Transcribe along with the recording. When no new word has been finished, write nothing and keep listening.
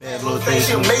little thing.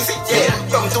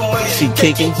 She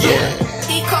kicking, yeah.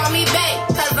 He called me back,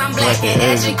 cause I'm black and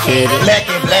educated. Black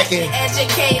and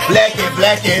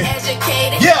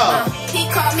Educated. Yeah. He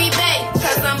called me back,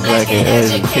 cause I'm black and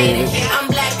educated. I'm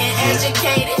black and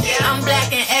educated. I'm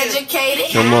black and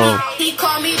educated. Come on. He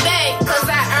called me back, cause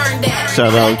I earned that.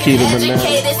 Shout out Keita Manel.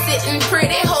 Educated, sitting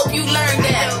pretty, hope you learned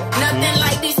that. Nothing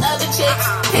like these other chicks.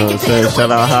 You know what I'm saying?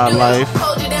 Shout out High Life.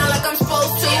 Hold you down like I'm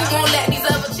supposed to. Won't let these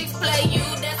other chicks play you.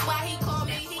 That's why he called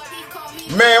me. He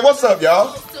called me. Man, what's up,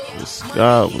 y'all? What's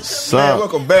Man, up?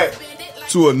 welcome back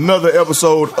to another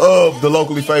episode of the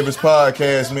Locally Famous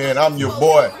Podcast, man. I'm your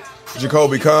boy,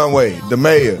 Jacoby Conway, the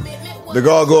mayor, the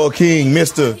Gargoyle King,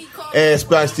 Mr. Add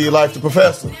Spice to Your Life, the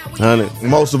Professor. 100.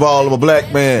 Most of all, I'm a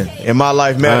black man, and my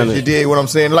life matters. 100. You dig what I'm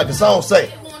saying? Like the song say,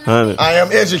 100. I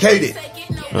am educated.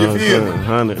 You feel me?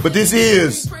 100. But this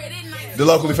is the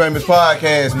Locally Famous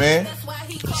Podcast, man.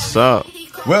 What's up?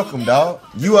 Welcome, dog.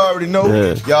 You already know.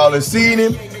 Yeah. Y'all have seen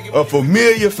him. A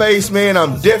familiar face, man.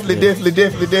 I'm definitely glad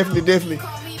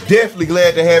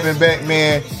to have him back,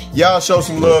 man. Y'all show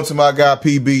some love to my guy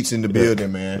P Beats in the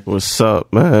building, man. What's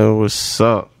up, man? What's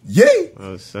up? Yay! You know what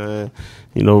I'm saying?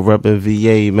 You know, repping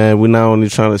VA, man. We're not only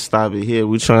trying to stop it here,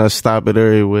 we're trying to stop it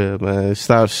everywhere, man.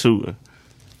 Stop shooting.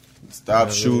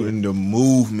 Stop shooting the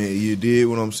movement. You did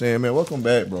what I'm saying, man. Welcome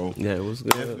back, bro. Yeah, what's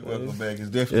good? Definitely man? welcome back. It's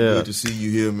definitely Yeah. good to see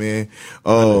you here, man.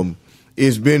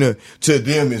 It's been a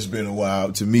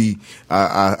while. To me,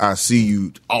 I see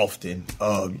you often.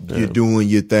 You're doing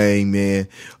your thing, man.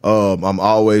 I'm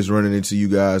always running into you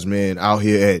guys, man, out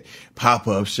here at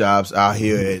pop-up shops, out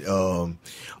here at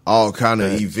all kind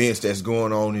of events that's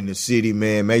going on in the city,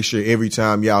 man. Make sure every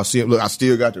time y'all see him, look, I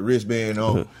still got the wristband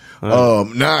on.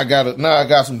 Now I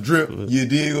got some drip. You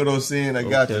dig what I'm saying? I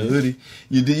got the hoodie.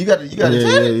 You got the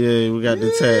tag? Yeah, we got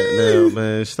the tag now,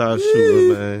 man. Stop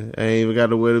shooting, man. I ain't even got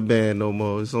to wear the band no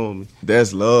more. It's on me.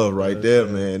 That's love right there,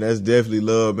 man. That's definitely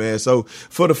love, man. So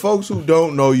for the folks who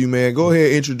don't know you, man, go ahead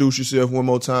and introduce yourself one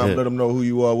more time. Yeah. Let them know who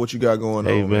you are, what you got going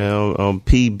Hey, on. man, I'm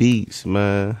P Beats,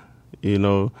 man. You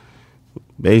know,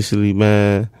 basically,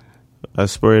 man, I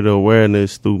spread the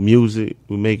awareness through music.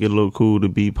 We make it look cool to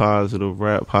be positive,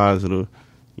 rap positive.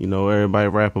 You know, everybody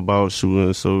rap about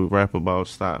shooting, so we rap about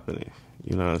stopping it.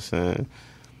 You know what I'm saying?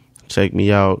 Check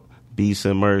me out,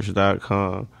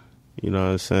 beatsandmerch.com. You know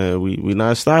what I'm saying? We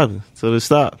not stopping till it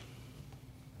stop.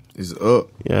 It's up. You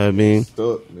know what I mean? It's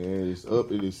stuck, man. It's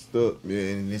up. It is stuck,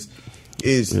 man. And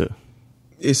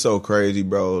it's so crazy,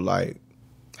 bro. Like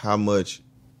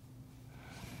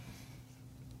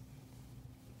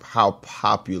how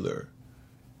popular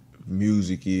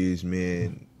music is,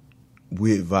 man,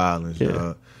 with violence.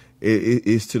 Yeah.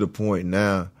 It's to the point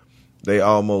now they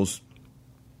almost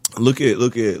look at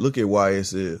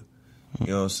YSL. You know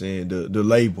what I'm saying? The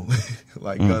label,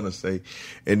 like Gunna say.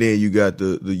 And then you got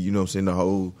the you know what I'm saying, the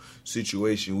whole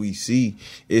situation we see.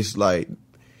 It's like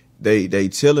they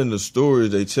telling the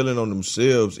stories, they telling on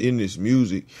themselves in this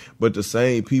music, but the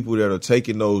same people that are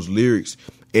taking those lyrics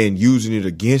and using it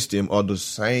against them are the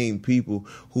same people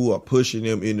who are pushing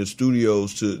them in the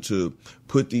studios to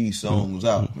put these songs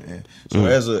out, man. So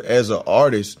as an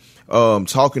artist,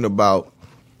 talking about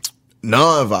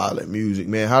nonviolent music,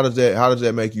 man, how does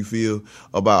that make you feel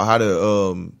about how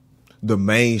the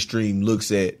mainstream looks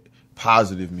at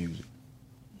positive music?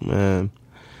 Man,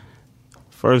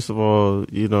 first of all,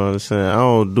 you know what I'm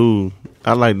saying?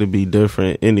 I like to be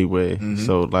different anyway.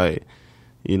 So, like,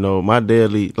 you know, my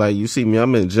daily, like, you see me,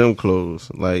 I'm in gym clothes.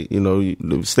 Like, you know,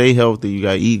 you stay healthy, you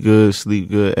got to eat good,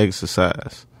 sleep good,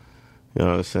 exercise. You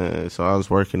know what I'm saying? So I was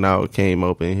working out, came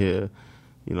up in here.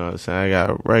 You know what I'm saying? I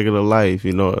got a regular life,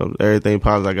 you know, everything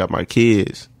positive. I got my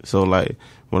kids. So, like,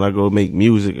 when I go make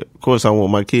music, of course I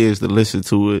want my kids to listen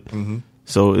to it.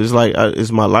 So it's like,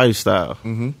 it's my lifestyle.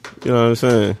 You know what I'm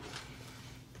saying?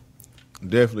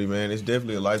 Definitely, man. It's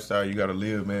definitely a lifestyle you got to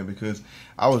live, man, because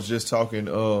I was just talking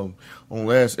on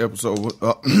last episode,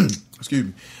 excuse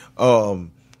me,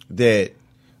 that,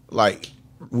 like,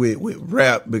 with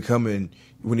rap becoming,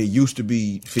 when it used to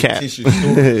be fictitious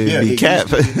stories. Be cap.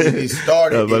 It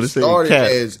started as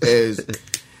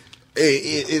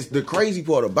it's the crazy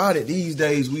part about it. These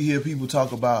days we hear people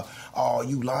talk about, oh,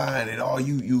 you lying and all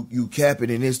you capping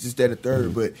and this, that, and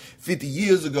third. But 50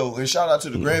 years ago, and shout out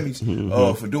to the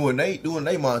Grammys for doing they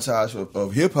montage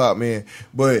of hip hop, man.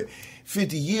 But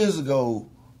 50 years ago,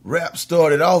 rap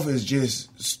started off as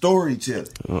just storytelling.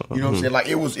 You know what I'm saying? Like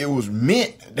it was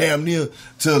meant damn near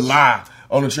to lie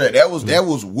on the track. That was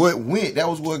what went. That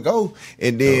was what go.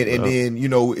 And then you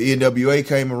know, NWA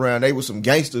came around. They were some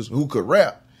gangsters who could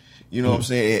rap. You know what I'm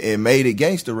saying? And made it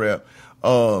gangster rap.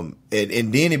 And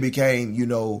then it became, you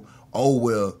know, oh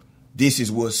well, this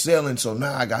is what's selling, so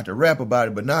now I got to rap about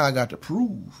it, but now I got to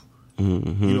prove.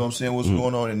 Mm-hmm. You know what I'm saying? What's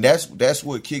going on, and that's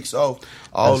what kicks off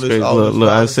all That's this. crazy. All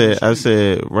Look, this I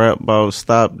said, rap about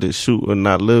stop the shoot and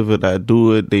not live it. I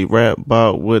do it. They rap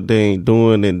about what they ain't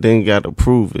doing and then got to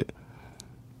prove it.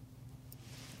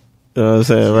 You know what I'm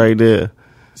saying? Right there.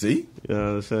 See, you know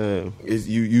what I'm saying? It's,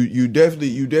 you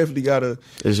definitely gotta.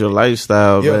 It's your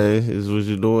lifestyle, Yeah. man. It's what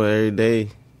you're doing every day.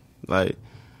 Like,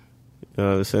 you know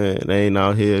what I'm saying? They ain't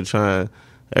out here trying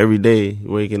every day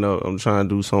waking up. I'm trying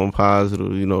to do something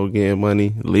positive. You know, getting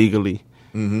money legally.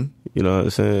 Mm-hmm. You know what I'm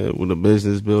saying? With a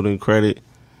business, building credit.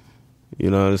 You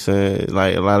know what I'm saying?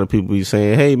 Like, a lot of people be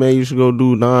saying, hey, man, you should go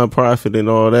do nonprofit and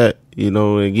all that, you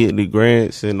know, and get the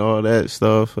grants and all that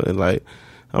stuff. And, like,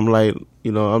 I'm like,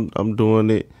 you know, I'm doing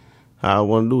it how I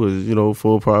want to do it, you know,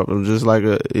 full profit. I'm just like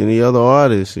any other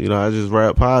artist. You know, I just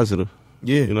rap positive.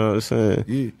 Yeah. You know what I'm saying?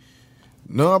 Yeah.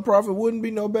 Non-profit wouldn't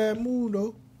be no bad move,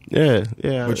 though. Yeah.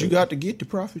 But you got to get the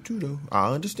profit, too, though.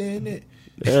 I understand that.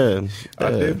 Yeah.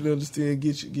 I definitely understand.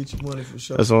 Get your money for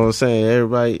sure. That's what I'm saying.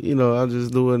 Everybody, you know, I'm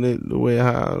just doing it the way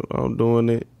how I'm doing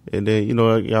it. And then, you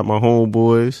know, I got my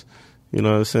homeboys. You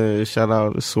know what I'm saying? Shout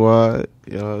out to Squad.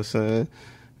 You know what I'm saying?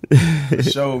 For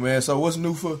sure, man. So what's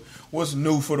new for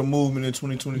the movement in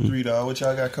 2023, dog? What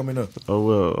y'all got coming up? Oh,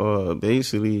 well,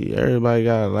 basically, everybody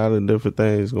got a lot of different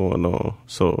things going on.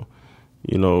 So,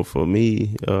 you know, for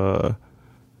me, I'm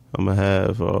going to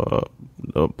have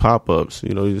the pop-ups,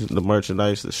 you know, the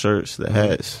merchandise, the shirts, the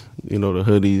hats, you know, the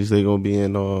hoodies. They're going to be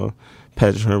in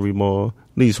Patrick Henry Mall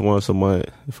at least once a month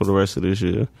for the rest of this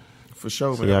year. For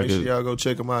sure, So man. Make sure y'all go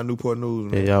check them out, Newport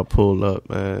News, man. And y'all pull up,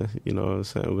 man. You know what I'm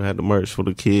saying? We had the merch for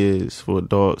the kids, for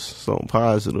adults, something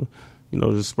positive. You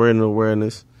know, just spreading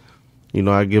awareness. You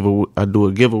know, I do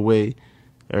a giveaway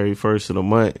every first of the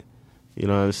month. You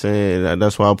know what I'm saying?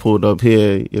 That's why I pulled up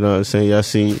here. You know what I'm saying? Y'all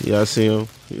see him.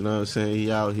 You know what I'm saying?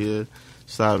 He out here.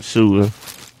 Stop shooting.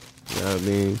 You know what I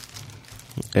mean?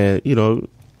 And, you know,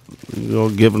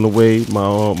 giving away my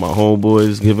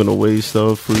homeboys, giving away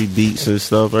stuff, free beats and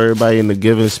stuff. Everybody in the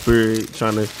giving spirit,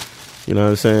 trying to, you know what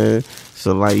I'm saying?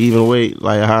 So like even away,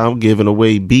 like how I'm giving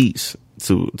away beats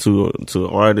to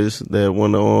artists that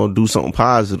want to do something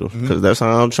positive, because that's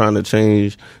how I'm trying to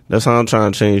change. That's how I'm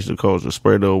trying to change the culture,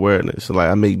 spread the awareness. So like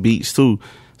I make beats too,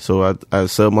 so I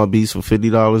sell my beats for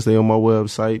 $50. They on my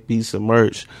website, beats and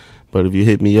merch. But if you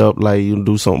hit me up, like you can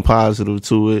do something positive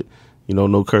to it. You know,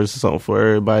 no cursing, something for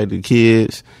everybody, the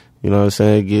kids, you know what I'm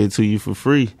saying, get it to you for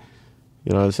free.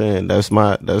 You know what I'm saying? That's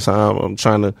how I'm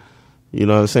trying to, you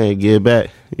know what I'm saying, give back.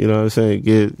 You know what I'm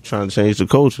saying? Trying to change the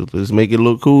culture. Let's make it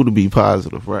look cool to be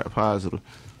positive, rap positive.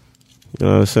 You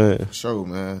know what I'm saying? Sure,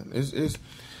 man. These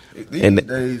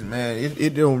days, man,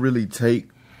 it don't really take,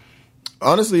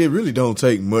 honestly, it really don't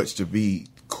take much to be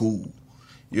cool.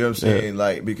 You know what I'm saying? Yeah.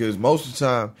 Like, because most of the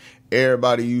time,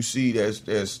 everybody you see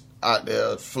that's out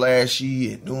there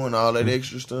flashy and doing all that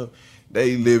extra stuff,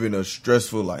 they live in a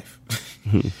stressful life.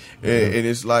 and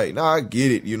it's like, nah, I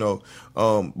get it, you know.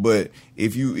 But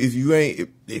if you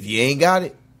ain't got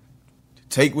it,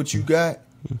 take what you got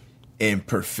and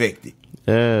perfect it.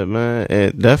 Yeah, man.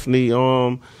 And definitely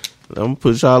I'm gonna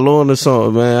put y'all on to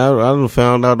something, man. I done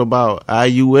found out about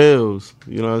IULs,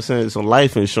 you know what I'm saying? Some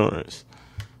life insurance.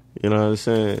 You know what I'm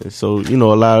saying? So, you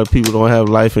know, a lot of people don't have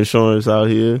life insurance out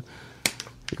here.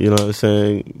 You know what I'm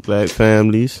saying? Black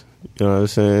families. You know what I'm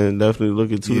saying? Definitely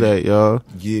look into that, y'all.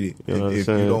 Get it. You know if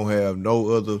you don't have no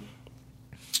other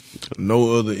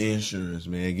insurance,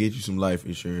 man, get you some life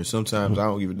insurance. Sometimes I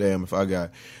don't give a damn if I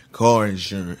got car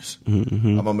insurance.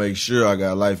 I'm gonna make sure I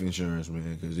got life insurance,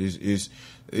 man, because it's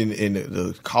in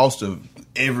the cost of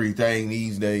everything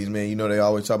these days, man. You know, they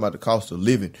always talk about the cost of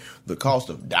living. The cost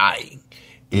of dying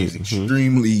is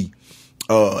extremely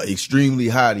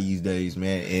high these days,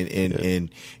 man, and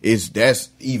that's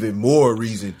even more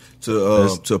reason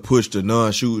to push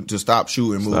to stop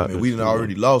shooting movement. We done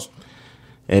already lost,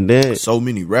 and then so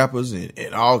many rappers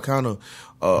and all kind of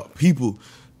people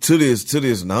to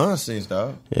this nonsense,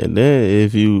 dog. And then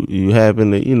if you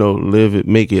happen to, you know, live it,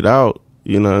 make it out,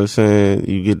 you know what I'm saying,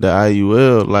 you get the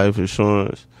IUL life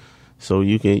insurance. So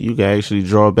you can actually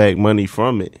draw back money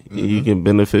from it. You can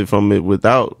benefit from it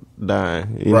without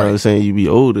dying. You know what I'm saying? You be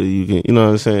older, you can, you know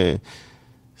what I'm saying?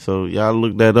 So y'all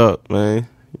look that up, man.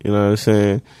 You know what I'm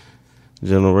saying?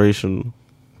 Generational,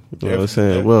 you know what I'm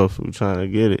saying? Wealth, we're trying to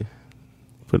get it.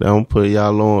 But I'm put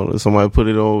y'all on. Somebody put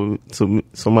it on to me.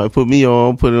 Somebody put me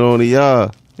on, put it on to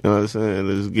y'all. You know what I'm saying?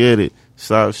 Let's get it.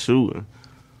 Stop shooting.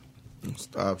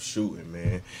 Stop shooting,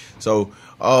 man. So,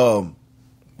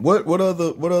 What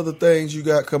other things you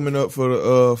got coming up for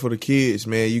the kids,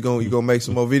 man? You gonna make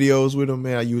some more videos with them,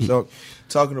 man? You was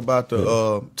talking about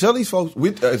the tell these folks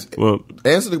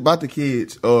answer about the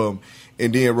kids, and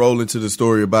then roll into the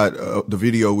story about the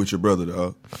video with your brother,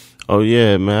 dog. Oh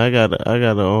yeah, man, I got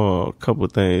a couple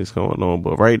things going on,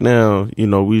 but right now, you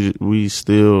know, we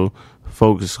still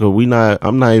focused because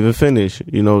I'm not even finished,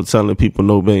 you know, telling people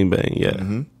no bang bang yet.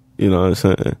 Mm-hmm. You know what I'm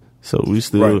saying? So we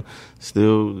still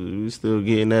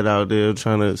getting that out there,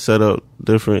 trying to set up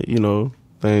different, you know,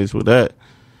 things with that.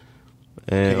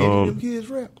 And them kids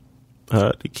rap.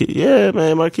 The kid, yeah,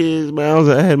 man, my kids, man,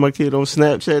 I had my kid on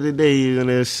Snapchat today and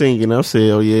they're singing. I said,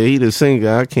 oh yeah, he the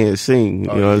singer, I can't sing. You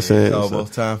know what I'm saying? It's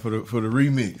almost time for the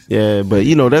remix. Yeah, but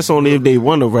you know, that's only if they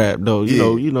want to rap though.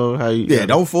 You know how you. Yeah,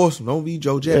 don't force them. Don't be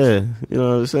Joe Jackson. Yeah, you know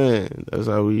what I'm saying? That's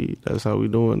how we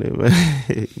doing it,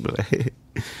 man.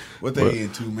 What they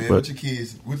into, man? What your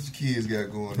kids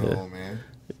got going on,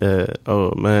 man?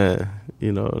 Oh man,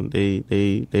 you know,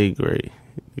 they great.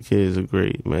 The kids are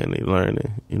great, man. They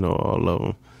learning, you know, all of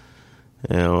them.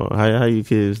 And how you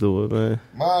kids doing, man?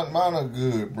 Mine are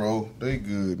good, bro. They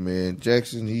good, man.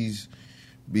 Jackson, he's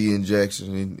being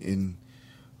Jackson in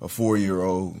a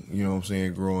 4-year-old, you know what I'm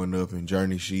saying, growing up. And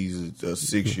Journey, she's a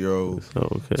 6-year-old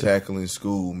tackling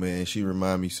school, man. She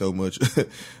remind me so much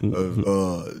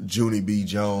of Junie B.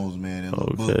 Jones, man. That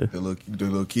little book, the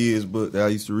little kids book that I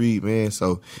used to read, man.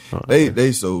 So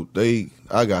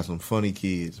I got some funny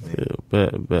kids, man.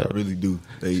 Yeah, bet. I really do.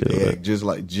 They act just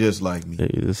like me.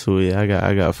 Hey, sweet. I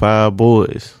got 5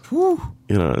 boys. Whew.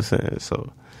 You know what I'm saying?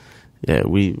 So yeah,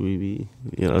 we be,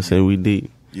 you know what I'm saying, we deep.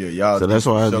 Yeah, y'all. So that's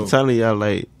why I be telling y'all,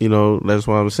 like, you know, that's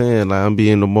why I'm saying, like, I'm be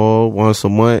in the mall once a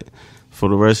month for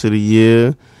the rest of the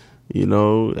year. You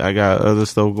know, I got other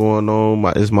stuff going on.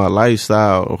 It's my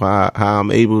lifestyle, how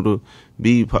I'm able to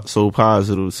be so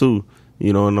positive too.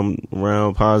 You know, and I'm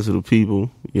around positive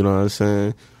people. You know what I'm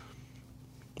saying?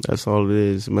 That's all it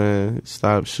is, man.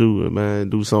 Stop shooting, man.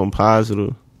 Do something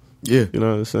positive. Yeah, you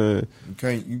know what I'm saying.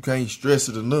 You can't stress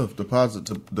it enough.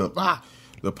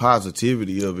 The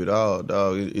positivity of it all,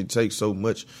 dog. It takes so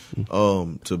much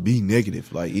to be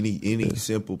negative. Like any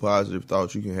simple positive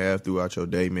thoughts you can have throughout your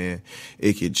day, man,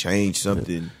 it can change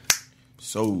something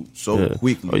so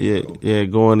quickly. Oh yeah, yeah.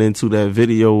 Going into that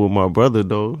video with my brother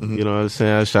though, you know what I'm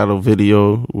saying. I shot a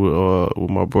video with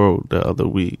my bro the other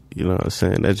week. You know what I'm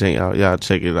saying. That jank out, y'all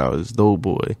check it out. It's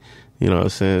Doughboy. You know what I'm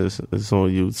saying. It's on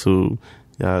YouTube.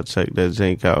 Y'all check that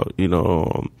jank out. You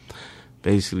know.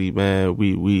 Basically, man,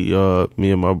 we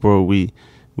me and my bro, we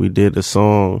did a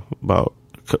song about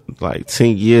like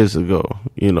 10 years ago,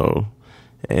 you know,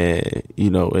 and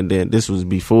you know, and then this was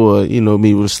before, you know,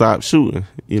 me would stop shooting,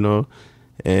 you know,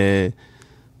 and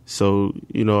so,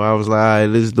 you know, I was like, all right,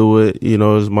 let's do it, you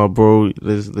know, it's my bro,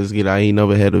 let's get out. He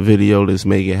never had a video, let's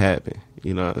make it happen,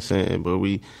 you know what I'm saying? But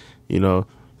we, you know,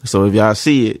 so if y'all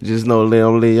see it, just know,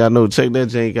 let y'all know, check that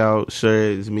jank out.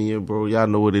 Sure, it's me and bro, y'all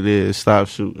know what it is. Stop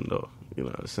shooting though. You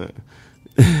know what I'm saying?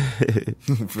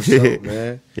 For sure,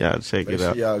 man. Y'all check it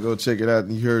out. Y'all go check it out.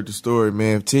 And you heard the story,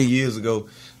 man. 10 years ago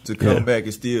to come back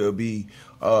and still be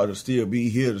here, to still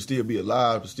be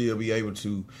alive, to still be able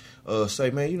to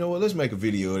say, man, you know what? Let's make a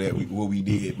video of that what we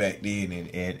did back then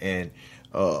and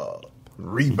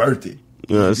rebirth it.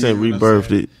 You know what I'm saying?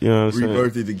 Rebirthed it. You know what I'm saying?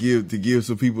 Rebirthed it to give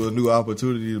some people a new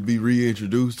opportunity to be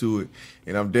reintroduced to it.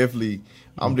 And I'm definitely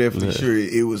sure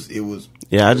it was.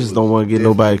 Yeah, I just don't want to get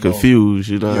nobody confused.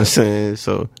 You know what I'm saying?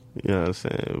 So, you know what I'm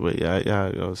saying? But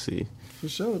y'all gonna see. For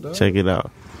sure, dog. Check it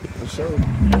out. For sure.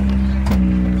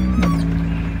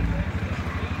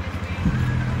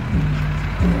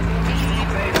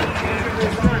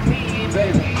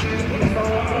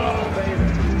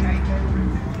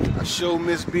 I sure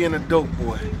miss being a dope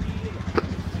boy.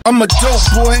 I'm a dope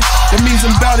boy, that means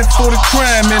I'm bout it for the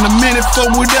crime. And a minute for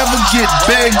whatever, get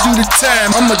bagged due to time.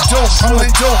 I'm a dope boy,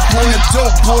 I'm a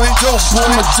dope boy,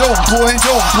 I'm a dope boy, I'm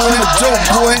a dope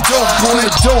boy, I'm a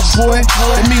dope boy.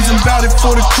 That means I'm bout it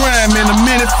for the crime. And a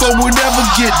minute for whatever,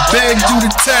 get bagged due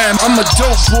to time. I'm a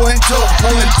dope boy,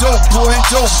 I'm a dope boy,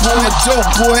 I'm a dope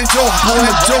boy, I'm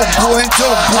a dope boy,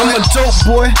 I'm a dope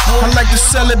boy. I like to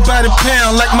sell it by the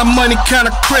pound, like my money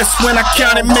kinda crisp. When I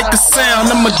count it, make a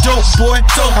sound. I'm a dope boy.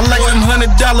 I like them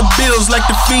 $100 bills, like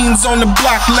the fiends on the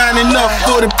block lining up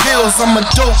for the pills. I'm a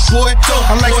dope boy.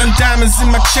 I like them diamonds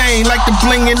in my chain, like the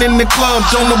blingin' in the club.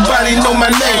 Don't nobody know my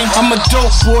name. I'm a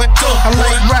dope boy. I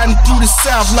like riding through the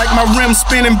south, like my rim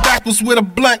spinning backwards with a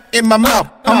blunt in my mouth.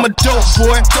 I'm a dope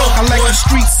boy. I like the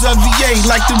streets of VA,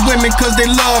 like the women, cause they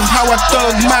love how I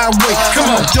thug my way. Come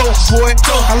on, dope boy.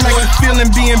 I like the feeling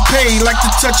being paid, like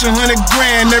to touch $100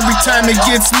 grand every time it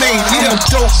gets made. I'm a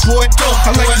dope boy.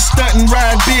 I like to stunt and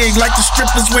ride big like the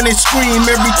strippers when they scream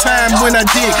every time when I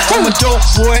dig. I'm a dope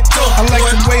boy. I like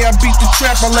the way I beat the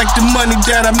trap. I like the money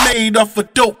that I made off of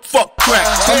dope, fuck crack.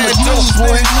 I'm a dope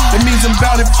boy. That means I'm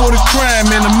bout it for the crime.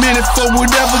 In a minute for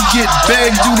whatever, get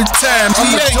bagged due to time.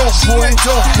 I'm a dope boy.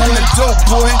 I'm a dope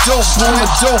boy. I'm a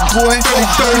dope boy. I'm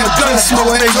a gun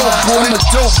smoke. I'm a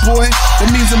dope boy. That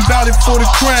means I'm bout it for the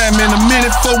crime. In a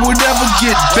minute for whatever,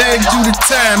 get bagged due to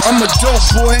time. I'm a dope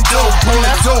boy. I'm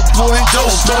a dope boy. I'm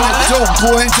a dope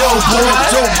boy.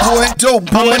 Dope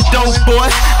boy. I'm a dope boy.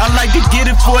 I like to get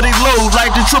it for they low,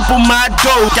 like to triple my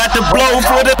dough. Got the blow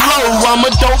for the blow. I'm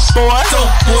a dope boy.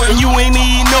 And you ain't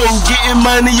even know. Getting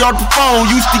money off the phone.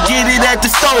 Used to get it at the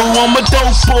store. I'm a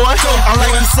dope boy. I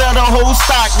like to sell the whole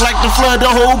stock, like to flood the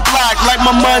whole block, like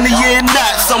my money in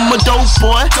knots. I'm a dope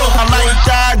boy. I like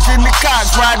dodging the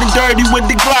cops, riding dirty with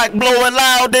the Glock, blowing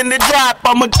loud in the drop.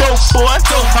 I'm a dope boy.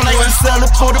 I like to sell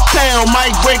it for the pound,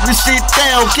 might break the shit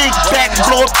down, kick back,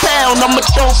 blow a pound. I'm a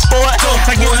dope boy.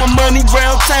 I get my money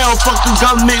round town, fuck the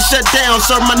government shut down,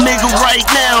 serve my nigga right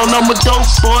now. I'm a dope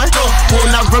boy.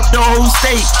 When I rip the whole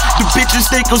state, the bitches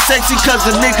think I'm sexy cause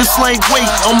a nigga slang weight.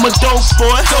 I'm a dope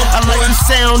boy. I like the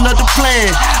sound of the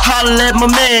plan. Holla at my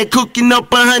man, cooking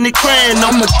up 100 grand.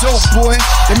 I'm a dope boy.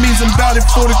 That means I'm bout it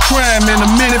for the crime. In a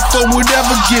minute for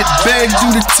whatever, get bagged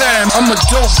due to time. I'm a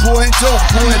dope boy.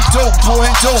 I'm a dope boy.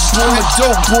 I'm a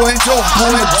dope boy.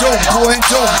 I'm a dope boy.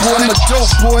 I'm a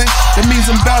dope boy. That means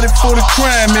I'm bout it for the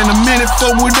crime. In a minute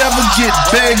for whatever, get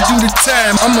bagged due to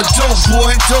time. I'm a dope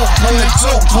boy. I'm a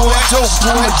dope boy.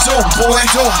 I'm a dope boy. I'm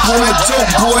a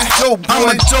dope boy. I'm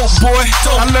a dope boy.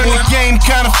 I learned the game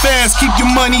kinda fast. Keep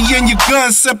your money and your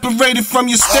guns separated from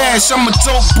your stash. I'm a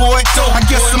dope boy. I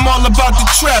guess I'm all about the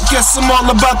trap. Guess I'm all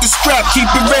about the strap. Keep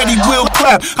it ready, we'll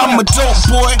clap. I'm a dope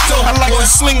boy. I like to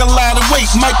sling a lot of weight.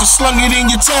 Might have slung it in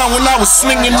your town when I was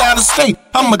slinging out of state.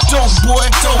 I'm a dope boy.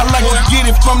 I like to get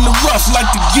it from the rough. Like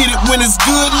to get it when it's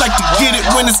good. Like to get it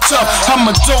when it's tough. I'm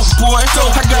a dope boy.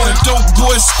 I got a dope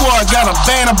boy squad. Got a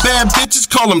band of bad bitches.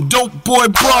 Call them dope boy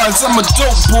bras. I'm a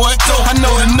dope boy. I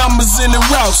know the numbers in the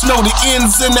routes. Know the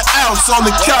ins and the outs. All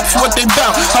the cops what they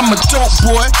bout. I'm a dope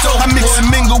boy. I mix and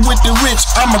mingle with the rich.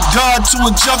 I'm a god to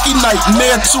a junkie.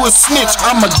 Nightmare to a snitch.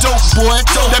 I'm a dope boy.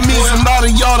 That means a lot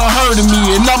of y'all done heard of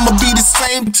me. And I'ma be the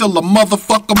same till a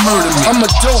motherfucker murder me. I'm a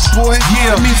dope boy.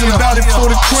 Yeah, that means I'm about it for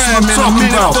the crime. In a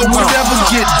minute for whatever,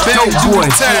 get back to the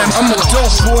time. I'm a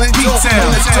dope boy. P-Town.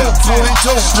 I'm a dope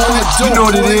boy. You know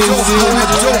what it is.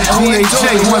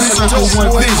 DHJ, one circle,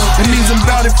 one vision. That means I'm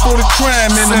about it for the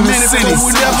crime. In a minute for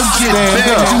whatever, get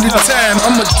back to the time.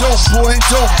 I'm a dope boy.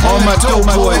 All my dope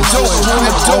boys.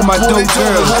 All my dope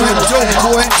girls.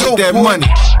 Get that money.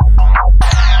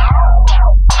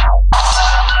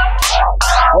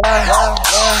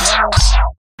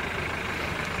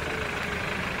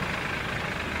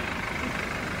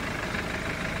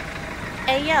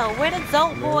 Hey yo, where the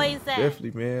dope boys at?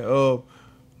 Definitely, man.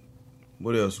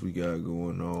 What else we got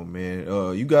going on, man?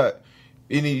 You got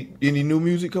any new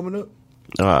music coming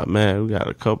up? Man, we got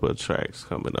a couple of tracks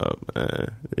coming up,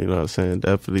 man. You know what I'm saying?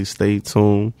 Definitely stay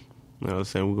tuned. You know what I'm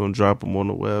saying? We're going to drop them on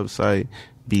the website,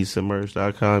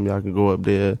 beatsandmerch.com. Y'all can go up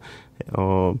there.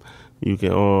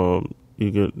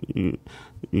 You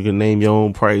can name your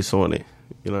own price on it.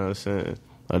 You know what I'm saying?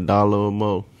 $1 or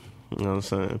more. You know what I'm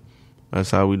saying?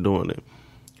 That's how we doing it.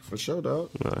 For sure,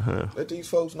 dog. Uh-huh. Let these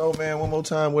folks know, man, one more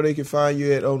time where they can find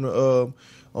you at on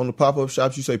the pop-up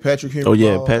shops. You say Patrick Henry Mall. Oh,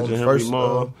 yeah, Patrick Henry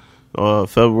Mall.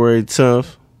 February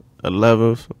 10th,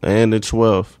 11th, and the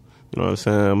 12th. You know what I'm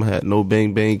saying? I'm going to have No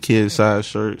Bang Bang Kid size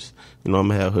shirts. You know, I'm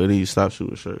going to have hoodies, Stop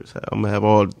Shooting shirts. I'm going to have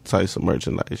all types of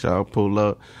merchandise. Y'all pull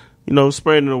up. You know,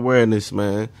 spreading awareness,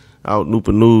 man. Out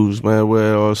Newport News, man,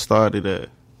 where it all started at.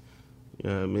 You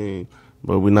know what I mean?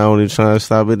 But we're not only trying to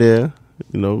stop it there.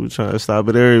 You know, we're trying to stop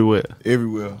it everywhere.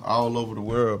 Everywhere. All over the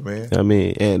world, man. I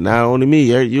mean, and not only me.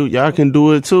 Y'all can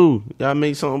do it, too. Y'all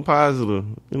make something positive.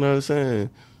 You know what I'm saying?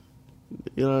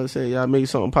 You know what I'm saying? Y'all make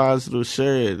something positive,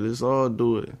 share it. Let's all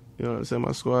do it. You know what I'm saying?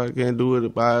 My squad can't do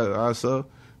it by ourselves.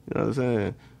 You know what I'm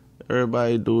saying?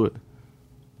 Everybody do it.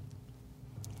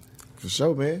 For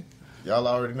sure, man. Y'all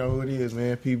already know who it is,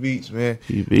 man. P Beats, man.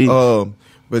 P Beats.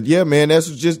 But yeah, man, this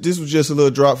was just a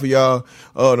little drop for y'all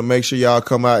to make sure y'all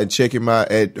come out and check him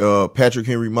out at Patrick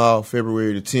Henry Mall,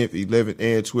 February the 10th, 11th,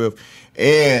 and 12th,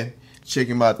 and check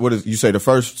him out. What is you say, the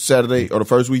first Saturday or the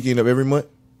first weekend of every month?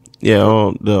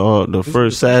 Yeah, the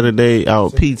first Saturday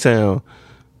out P-Town.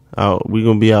 We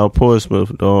gonna be out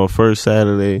Portsmouth on first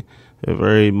Saturday of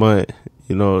every month.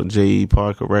 You know, J.E.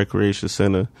 Parker Recreation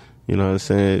Center. You know what I'm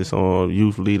saying? It's on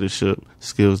youth leadership,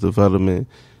 skills development.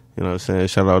 You know what I'm saying?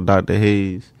 Shout out Dr.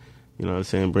 Hayes. You know what I'm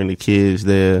saying? Bring the kids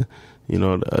there. you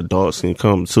know, the adults can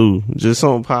come too. Just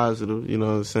something positive, you know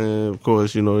what I'm saying? Of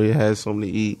course, you know, they had something to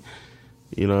eat,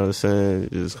 you know what I'm saying?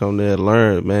 Just come there and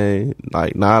learn, man.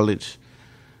 Like knowledge.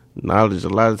 A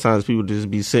lot of times people just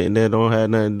be sitting there, don't have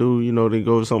nothing to do, you know, they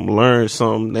go to something, learn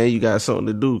something, now you got something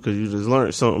to do because you just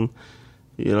learned something,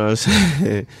 you know what I'm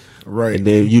saying? Right. And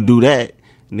then you do that,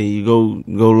 and then you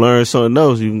go learn something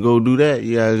else. You can go do that.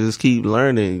 You gotta just keep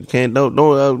learning.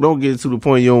 Don't get to the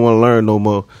point you don't want to learn no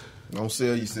more. Don't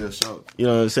sell yourself short. You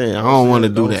know what I'm saying? I don't want to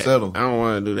do don't that. settle. I don't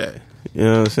want to do that. You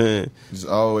know what I'm saying? It's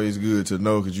always good to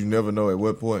know because you never know at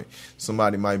what point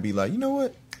somebody might be like, you know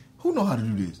what? Who know how to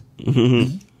do this?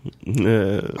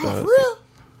 Yeah. For real?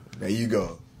 There you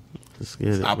go. Let's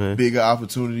get it, man. Bigger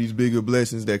opportunities, bigger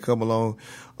blessings that come along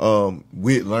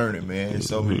with learning, man. There's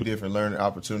so many different learning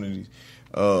opportunities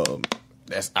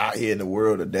that's out here in the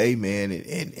world today, man.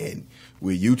 And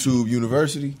with YouTube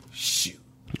University, shoot.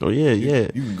 Oh yeah, yeah.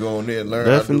 You can go on there and learn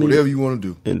how to do whatever you want to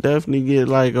do. And definitely get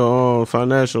like a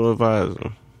financial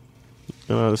advisor.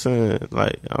 You know what I'm saying?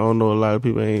 Like, I don't know, a lot of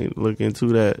people ain't looking into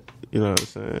that. You know what I'm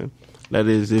saying? That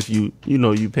is, if you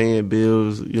paying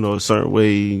bills, you know, a certain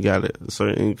way, you got a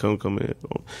certain income coming in.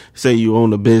 Say you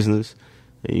own a business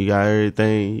and you got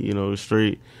everything, you know,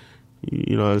 straight.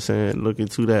 You know what I'm saying? Look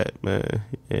into that, man.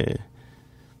 Yeah. You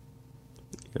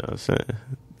know what I'm saying?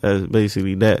 That's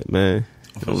basically that, man.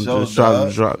 Just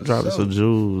drop some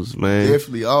jewels, man.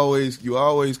 Definitely, you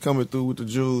always coming through with the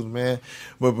jewels, man.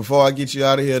 But before I get you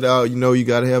out of here, though, you know you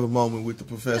got to have a moment with the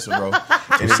professor, bro.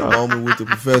 And in a moment with the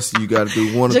professor, you got to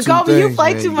do one or Jacoby, two things. you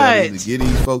play man. too You gotta much. either get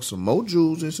these folks some more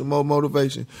jewels and some more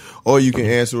motivation, or you can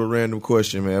answer a random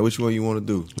question, man. Which one you want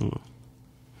to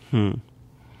do? I'm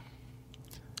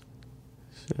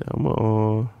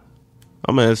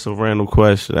gonna ask a random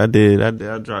question. I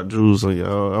dropped jewels on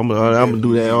y'all. I'm gonna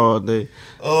do that all day.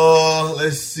 Oh,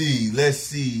 let's see.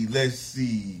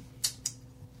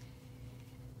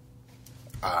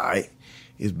 All right,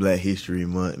 it's Black History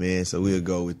Month, man. So we'll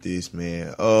go with this,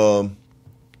 man.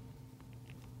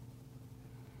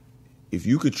 If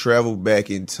you could travel back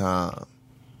in time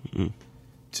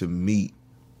to meet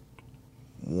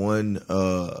one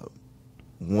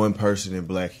person in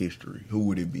Black history, who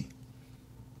would it be?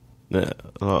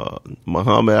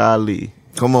 Muhammad Ali.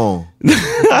 Come on.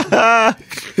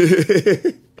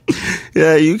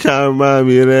 Yeah, you kind of remind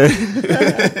me of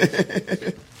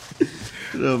that.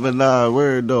 No, but nah,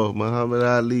 word though, Muhammad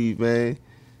Ali, man.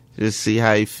 Just see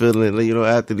how he feeling, you know,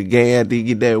 after the game, after you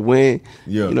get that win.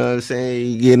 Yeah. You know what I'm saying?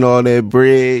 You getting all that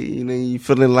bread, you know, you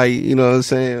feeling like, you know what I'm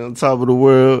saying, on top of the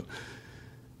world.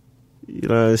 You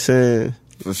know what I'm saying?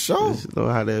 For sure. Just know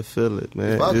how that feel it,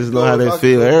 man. If I Just could know go, how if I that could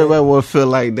feel. go, Everybody want to feel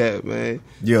like that, man.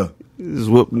 Yeah. Just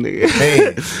whoop nigga.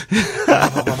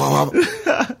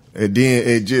 And then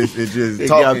it just They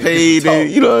talk, got paid, and,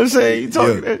 you know what I'm saying? You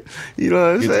talking that, you know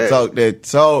what I'm get to saying? talk that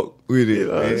talk with it. You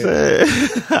know what I'm man.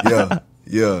 saying?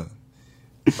 Yeah.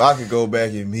 If I could go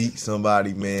back and meet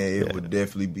somebody, man, it would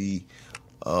definitely be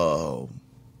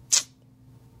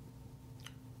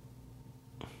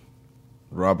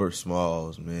Robert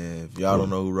Smalls, man. If y'all don't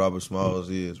know who Robert Smalls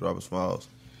is,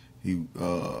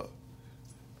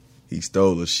 he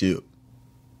stole a ship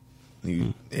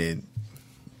and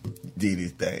did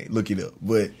his thing. Look it up.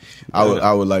 But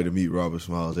I would like to meet Robert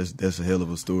Smalls. That's a hell of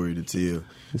a story to tell.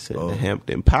 He said the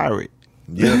Hampton Pirate.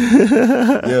 Yeah.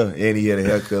 Yeah, and he had a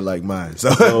haircut like mine.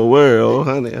 So Oh, word,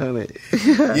 100.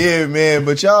 yeah, man.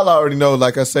 But y'all already know,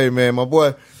 like I say, man, my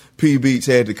boy P Beats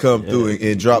had to come through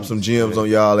and drop some gems on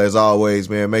y'all as always,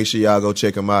 man. Make sure y'all go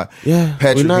check him out. Yeah,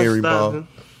 Patrick we not Henry stopping. Ball.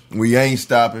 We ain't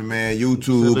stopping, man.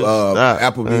 YouTube, Stop,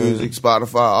 Apple man. Music,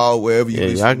 Spotify, all wherever you Yeah,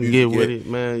 listen y'all to can music get with at. it,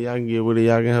 man. Y'all can get with it.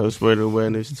 Y'all can help spread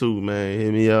awareness too, man.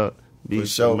 Hit me up. For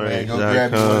sure, man. Go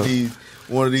grab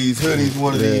one of these hoodies,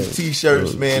 one of these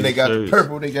t-shirts, man. They got the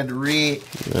purple, they got the red,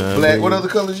 black. What other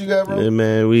colors you got, bro? Yeah,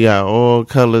 man, we got all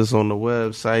colors on the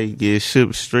website. Get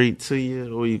shipped straight to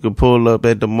you, or you can pull up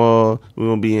at the mall. We're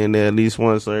gonna be in there at least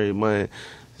once every month.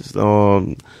 Just,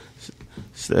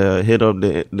 hit up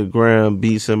the gram,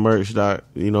 Beats and Merch.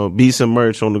 Beats and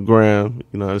Merch on the gram.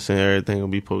 You know what I'm saying? Everything will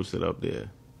be posted up there.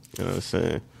 You know what I'm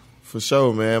saying? For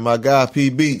sure, man. My guy P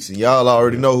Beats, and y'all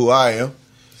already know who I am.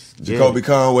 Jacoby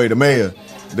Conway, the mayor,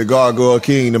 the Gargoyle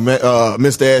King, the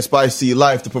Mr. Add Spice to Your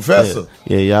Life, the professor.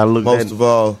 Yeah, y'all look Most of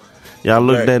all. Y'all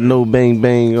look that No Bang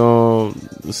Bang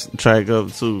track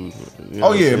up too. You know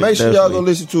Oh yeah, make sure y'all go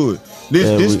listen to it.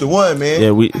 This the one, man.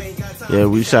 Yeah,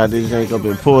 we shot this jank up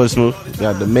in Portsmouth.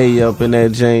 Got the mayor up in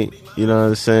that jank. You know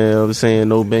what I'm saying?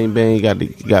 No Bang Bang.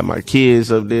 Got my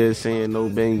kids up there saying No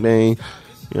Bang Bang.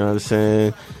 You know what I'm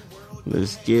saying?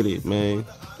 Let's get it, man.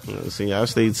 You know, so y'all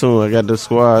stay tuned. I got the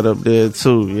squad up there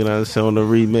too. You know what I'm saying, on the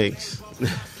remix.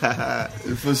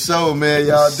 For sure, man.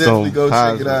 Y'all definitely go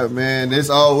check it out, man. This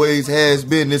always has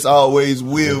been, this always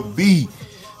will be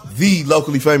the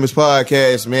locally famous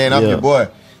podcast, man. I'm your boy.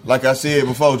 Like I said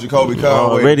before, Jacoby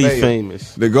Conway. Already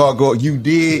famous. The Gargoyle, you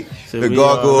did. The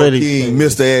Gargoyle King,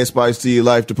 famous. Mr. Add Spice to your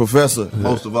life, the professor. Yeah.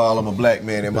 Most of all, I'm a black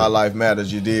man and my life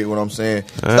matters. You did what I'm saying.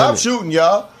 Stop shooting,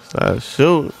 y'all. Stop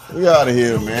shooting. We out of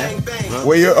here, man.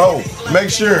 Where you're, make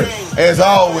sure, as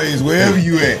always, wherever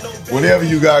you at, whatever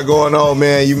you got going on,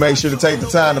 man, you make sure to take the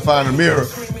time to find a mirror,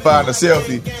 find a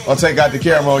selfie, or take out the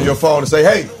camera on your phone and say,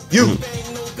 hey, you,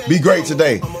 be great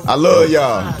today. I love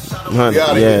y'all.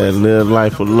 Yeah, live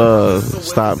life with love.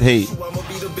 Stop hate. Yeah,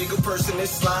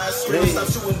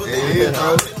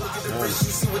 bro.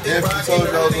 Definitely told you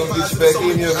I was gonna get you back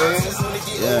in here, man.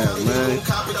 Yeah, man.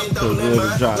 So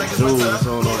good to drop jewels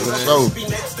on, man. So.